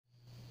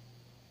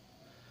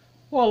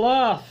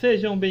Olá,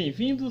 sejam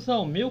bem-vindos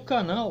ao meu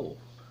canal.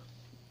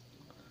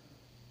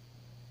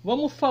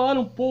 Vamos falar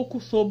um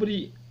pouco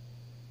sobre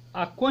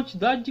a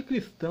quantidade de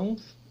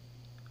cristãos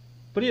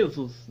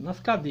presos nas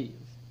cadeias.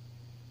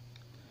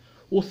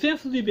 O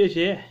censo do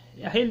IBGE,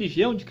 a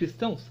religião de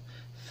cristãos,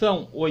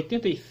 são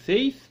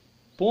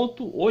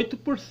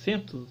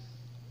 86,8%.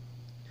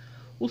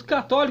 Os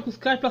católicos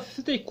caem para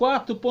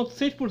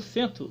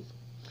 64,6%.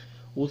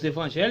 Os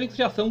evangélicos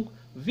já são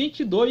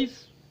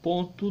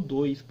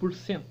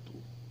 22,2%.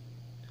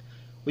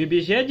 O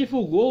IBGE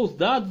divulgou os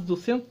dados do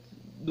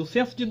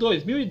censo de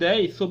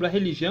 2010 sobre a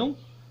religião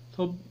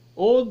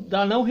ou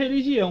da não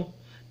religião,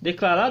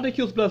 declarada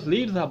que os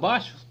brasileiros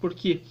abaixo,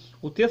 porque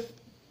o texto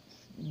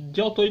de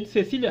autoria de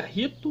Cecília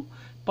Rito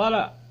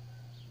para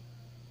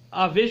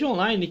a Veja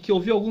Online, que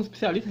ouviu alguns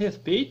especialistas a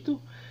respeito,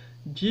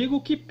 digo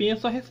o que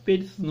penso a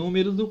respeito desses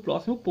números no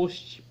próximo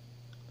post.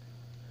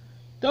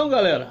 Então,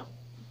 galera,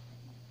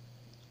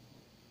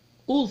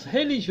 os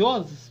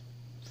religiosos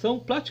são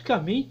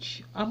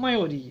praticamente a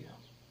maioria.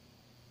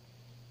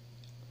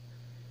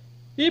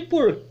 E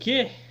por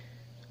que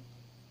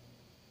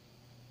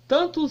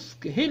tantos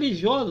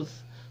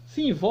religiosos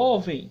se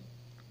envolvem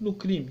no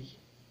crime?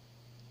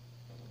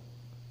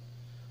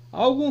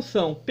 Alguns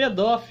são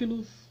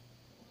pedófilos,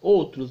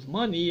 outros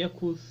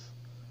maníacos,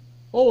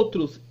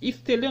 outros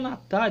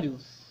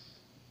estelionatários.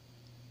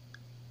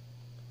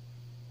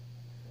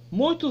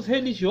 Muitos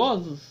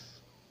religiosos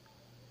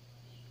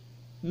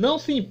não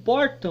se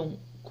importam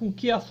com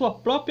que a sua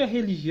própria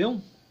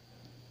religião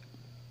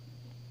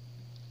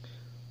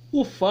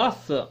o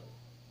faça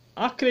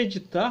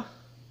acreditar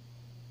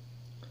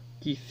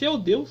que seu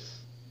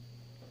Deus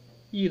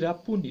irá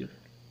punir.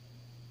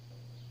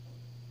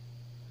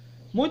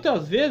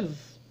 Muitas vezes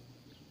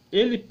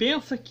ele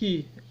pensa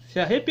que,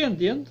 se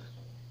arrependendo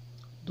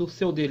do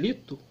seu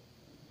delito,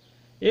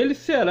 ele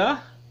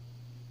será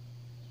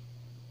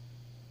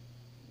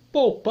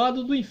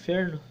poupado do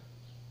inferno.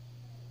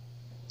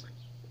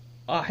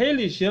 A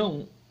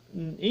religião,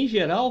 em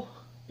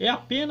geral, é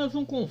apenas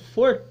um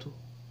conforto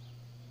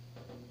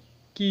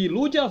que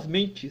ilude as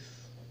mentes,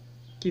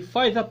 que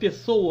faz a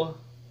pessoa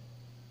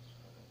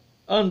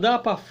andar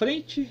para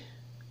frente,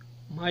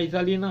 mas a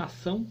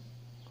alienação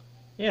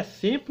é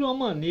sempre uma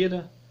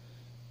maneira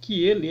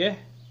que ele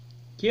é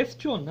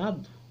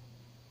questionado.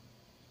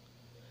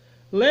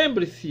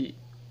 Lembre-se,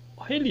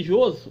 o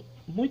religioso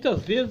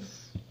muitas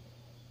vezes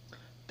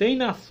tem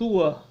na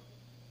sua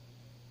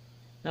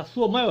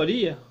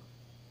maioria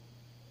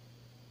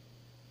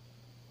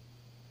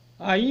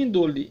a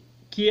índole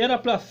que era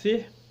para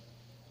ser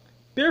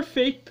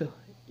perfeita.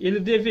 Ele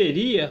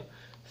deveria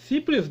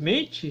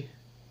simplesmente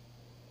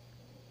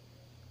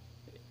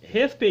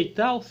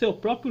respeitar o seu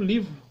próprio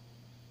livro.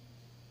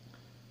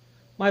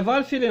 Mas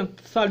vale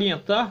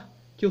salientar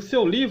que o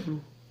seu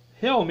livro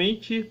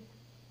realmente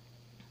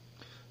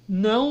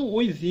não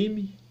o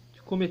exime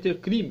de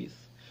cometer crimes,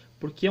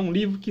 porque é um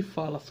livro que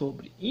fala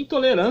sobre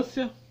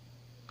intolerância,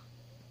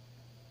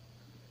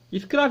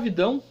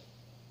 escravidão,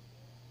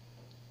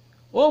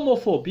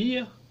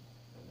 homofobia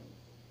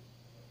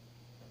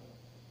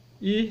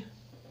e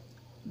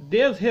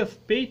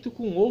desrespeito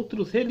com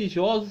outros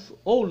religiosos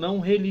ou não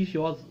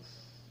religiosos.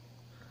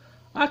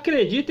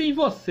 Acreditem em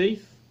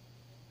vocês,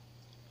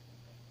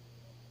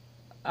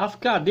 as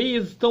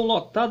cadeias estão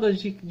lotadas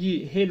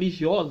de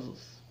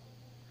religiosos.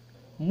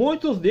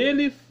 Muitos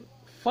deles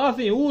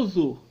fazem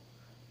uso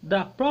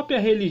da própria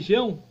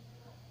religião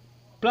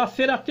para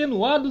ser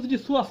atenuados de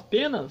suas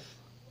penas,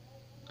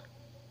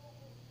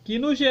 que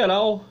no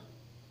geral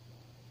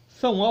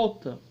são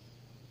altas.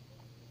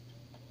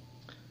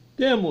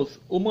 Temos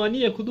o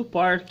maníaco do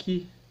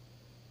parque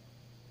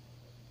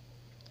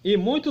e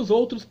muitos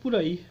outros por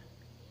aí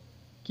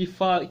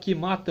que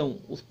matam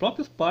os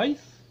próprios pais.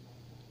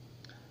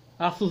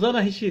 A Susana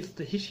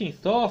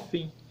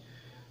Richthofen,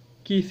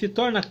 que se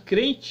torna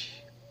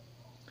crente,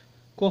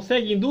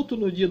 consegue indulto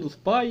no Dia dos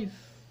Pais.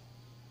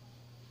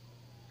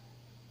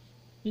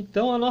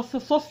 Então a nossa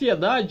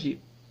sociedade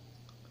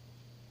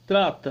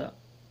trata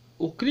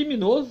o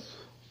criminoso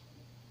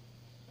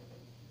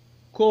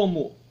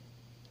como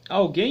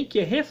alguém que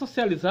é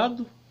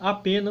ressocializado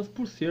apenas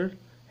por ser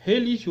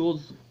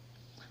religioso.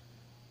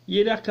 E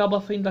ele acaba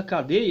saindo da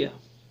cadeia.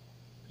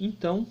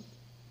 Então,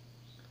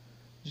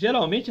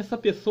 geralmente essa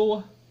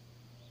pessoa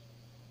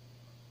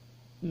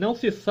não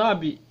se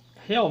sabe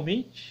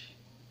realmente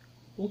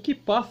o que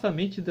passa a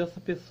mente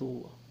dessa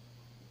pessoa.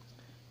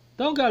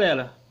 Então,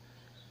 galera,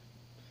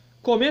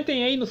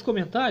 comentem aí nos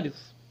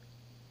comentários.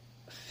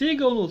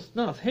 Sigam-nos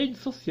nas redes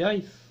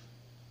sociais.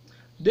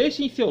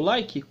 Deixem seu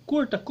like,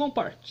 curta,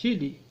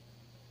 compartilhe.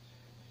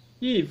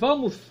 E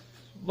vamos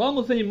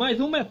em mais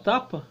uma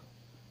etapa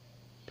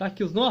para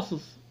que os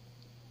nossos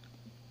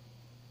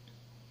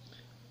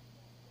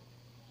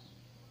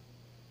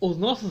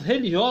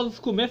religiosos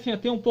comecem a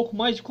ter um pouco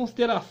mais de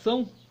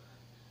consideração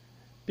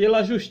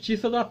pela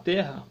justiça da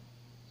terra.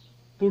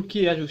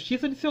 Porque a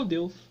justiça de seu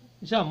Deus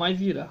jamais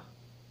virá,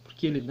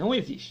 porque ele não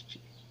existe.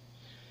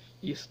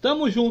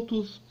 Estamos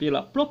juntos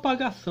pela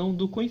propagação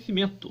do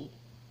conhecimento.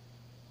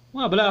 Um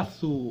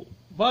abraço,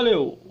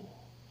 valeu!